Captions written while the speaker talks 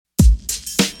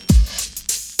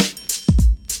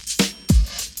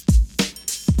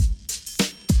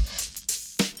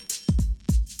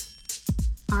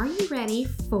ready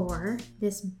for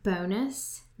this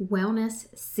bonus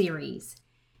wellness series?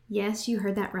 Yes, you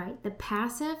heard that right. The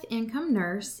Passive Income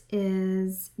Nurse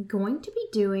is going to be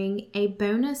doing a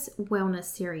bonus wellness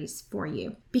series for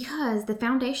you because the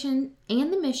foundation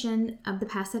and the mission of the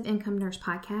Passive Income Nurse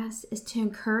podcast is to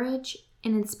encourage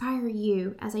and inspire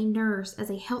you as a nurse,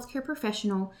 as a healthcare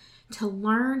professional, to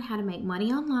learn how to make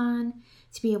money online,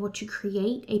 to be able to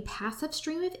create a passive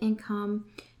stream of income,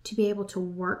 to be able to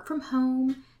work from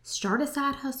home, start a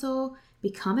side hustle,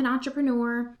 become an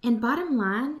entrepreneur, and bottom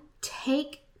line,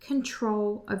 take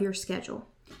control of your schedule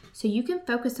so you can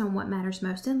focus on what matters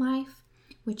most in life,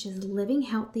 which is living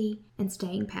healthy and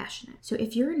staying passionate. So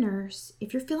if you're a nurse,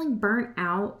 if you're feeling burnt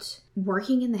out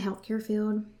working in the healthcare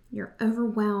field, you're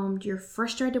overwhelmed, you're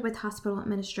frustrated with hospital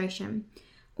administration,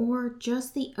 or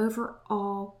just the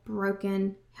overall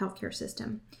broken healthcare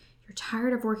system, you're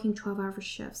tired of working 12-hour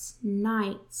shifts,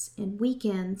 nights, and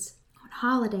weekends, on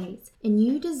holidays, and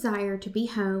you desire to be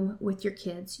home with your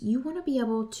kids, you want to be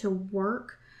able to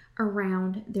work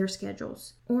around their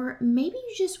schedules. Or maybe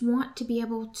you just want to be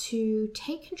able to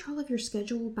take control of your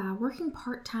schedule by working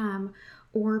part-time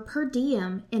or per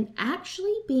diem and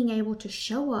actually being able to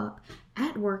show up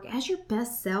at work as your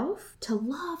best self, to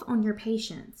love on your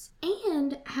patients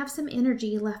and have some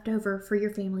energy left over for your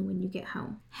family when you get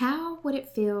home. How would it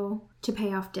feel to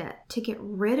pay off debt, to get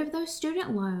rid of those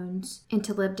student loans, and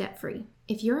to live debt-free?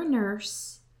 If you're a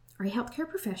nurse or a healthcare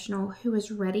professional who is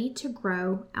ready to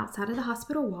grow outside of the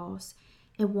hospital walls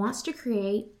and wants to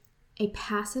create a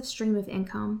passive stream of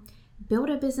income, build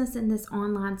a business in this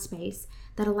online space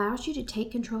that allows you to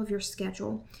take control of your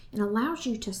schedule and allows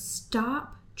you to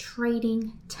stop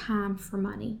trading time for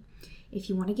money. If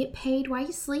you want to get paid while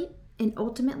you sleep and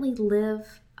ultimately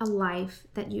live a life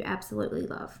that you absolutely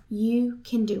love, you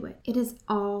can do it. It is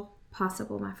all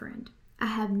possible, my friend. I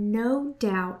have no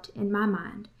doubt in my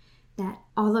mind that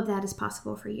all of that is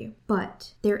possible for you.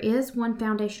 But there is one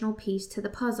foundational piece to the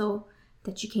puzzle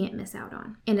that you can't miss out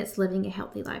on, and it's living a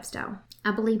healthy lifestyle.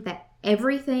 I believe that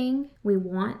everything we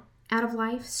want out of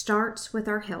life starts with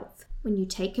our health. When you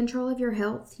take control of your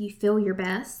health, you feel your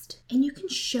best, and you can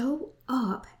show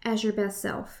up as your best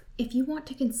self. If you want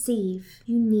to conceive,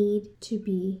 you need to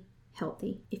be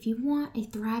healthy. If you want a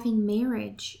thriving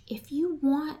marriage, if you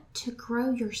want to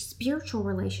grow your spiritual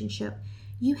relationship,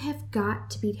 you have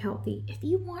got to be healthy. If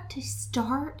you want to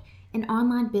start an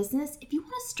online business, if you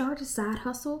want to start a side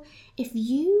hustle, if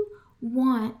you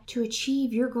want to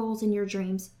achieve your goals and your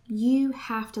dreams, you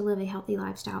have to live a healthy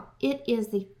lifestyle. It is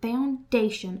the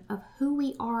foundation of who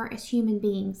we are as human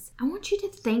beings. I want you to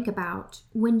think about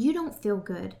when you don't feel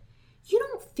good. You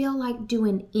don't feel like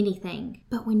doing anything,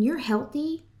 but when you're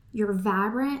healthy, you're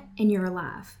vibrant and you're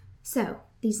alive. So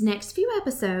these next few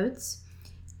episodes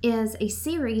is a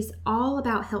series all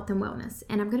about health and wellness,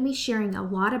 and I'm going to be sharing a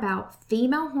lot about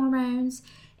female hormones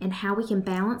and how we can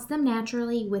balance them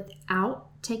naturally without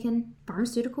taking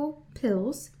pharmaceutical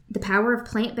pills, the power of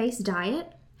plant-based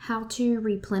diet, how to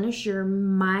replenish your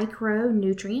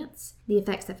micronutrients, the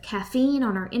effects of caffeine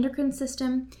on our endocrine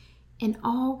system, and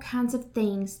all kinds of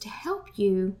things to help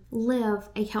you live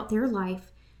a healthier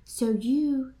life so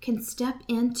you can step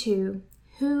into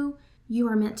who you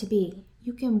are meant to be.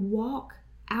 You can walk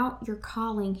out your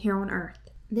calling here on earth.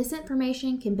 This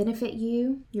information can benefit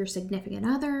you, your significant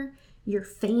other, your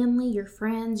family, your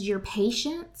friends, your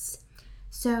patients.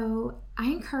 So I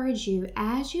encourage you,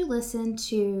 as you listen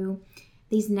to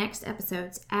these next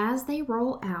episodes, as they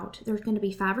roll out, there's going to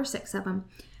be 5 or 6 of them.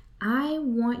 I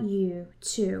want you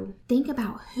to think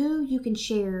about who you can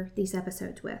share these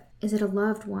episodes with. Is it a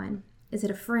loved one? Is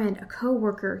it a friend, a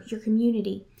coworker, your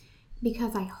community?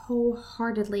 Because I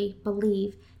wholeheartedly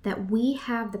believe that we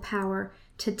have the power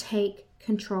to take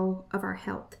control of our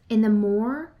health. And the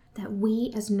more that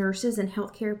we as nurses and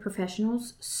healthcare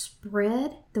professionals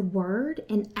spread the word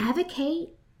and advocate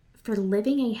for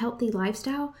living a healthy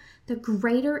lifestyle, the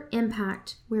greater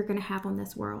impact we're going to have on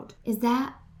this world. Is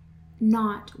that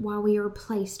not why we are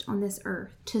placed on this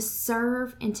earth? To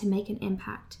serve and to make an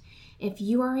impact. If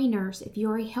you are a nurse, if you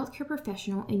are a healthcare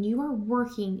professional, and you are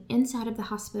working inside of the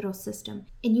hospital system,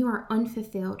 and you are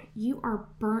unfulfilled, you are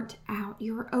burnt out,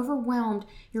 you are overwhelmed,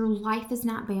 your life is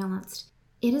not balanced,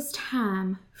 it is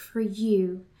time for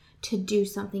you to do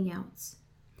something else.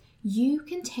 You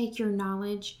can take your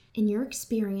knowledge and your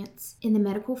experience in the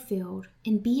medical field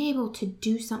and be able to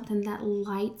do something that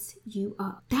lights you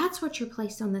up. That's what you're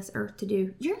placed on this earth to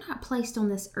do. You're not placed on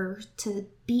this earth to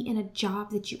be in a job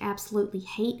that you absolutely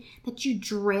hate, that you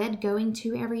dread going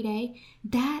to every day.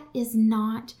 That is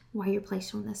not why you're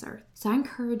placed on this earth. So I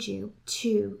encourage you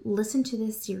to listen to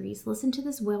this series, listen to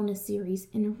this wellness series,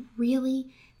 and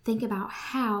really think about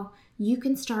how you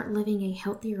can start living a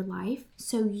healthier life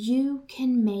so you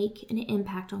can make an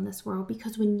impact on this world.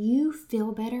 Because when you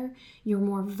feel better, you're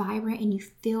more vibrant and you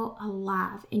feel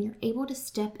alive and you're able to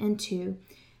step into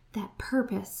that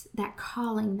purpose, that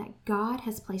calling that God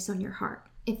has placed on your heart.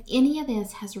 If any of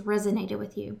this has resonated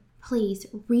with you, please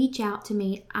reach out to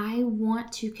me. I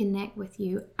want to connect with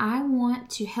you. I want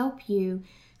to help you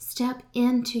step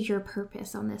into your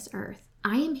purpose on this earth.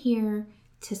 I am here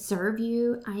to serve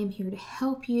you. I am here to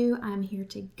help you. I'm here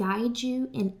to guide you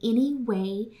in any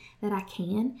way that I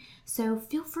can. So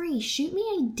feel free, shoot me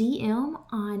a DM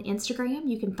on Instagram.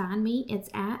 You can find me. It's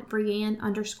at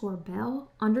Breanne_Bell_.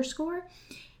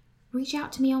 Reach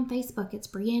out to me on Facebook. It's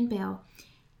Breanne Bell.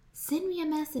 Send me a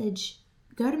message.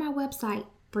 Go to my website,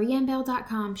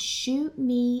 breannebell.com. Shoot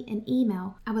me an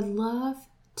email. I would love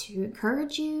to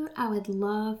encourage you. I would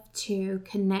love to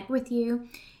connect with you,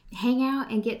 hang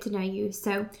out and get to know you.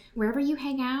 So wherever you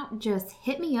hang out, just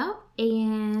hit me up,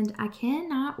 and I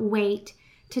cannot wait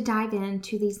to dive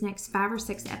into these next 5 or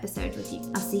 6 episodes with you.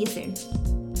 I'll see you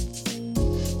soon.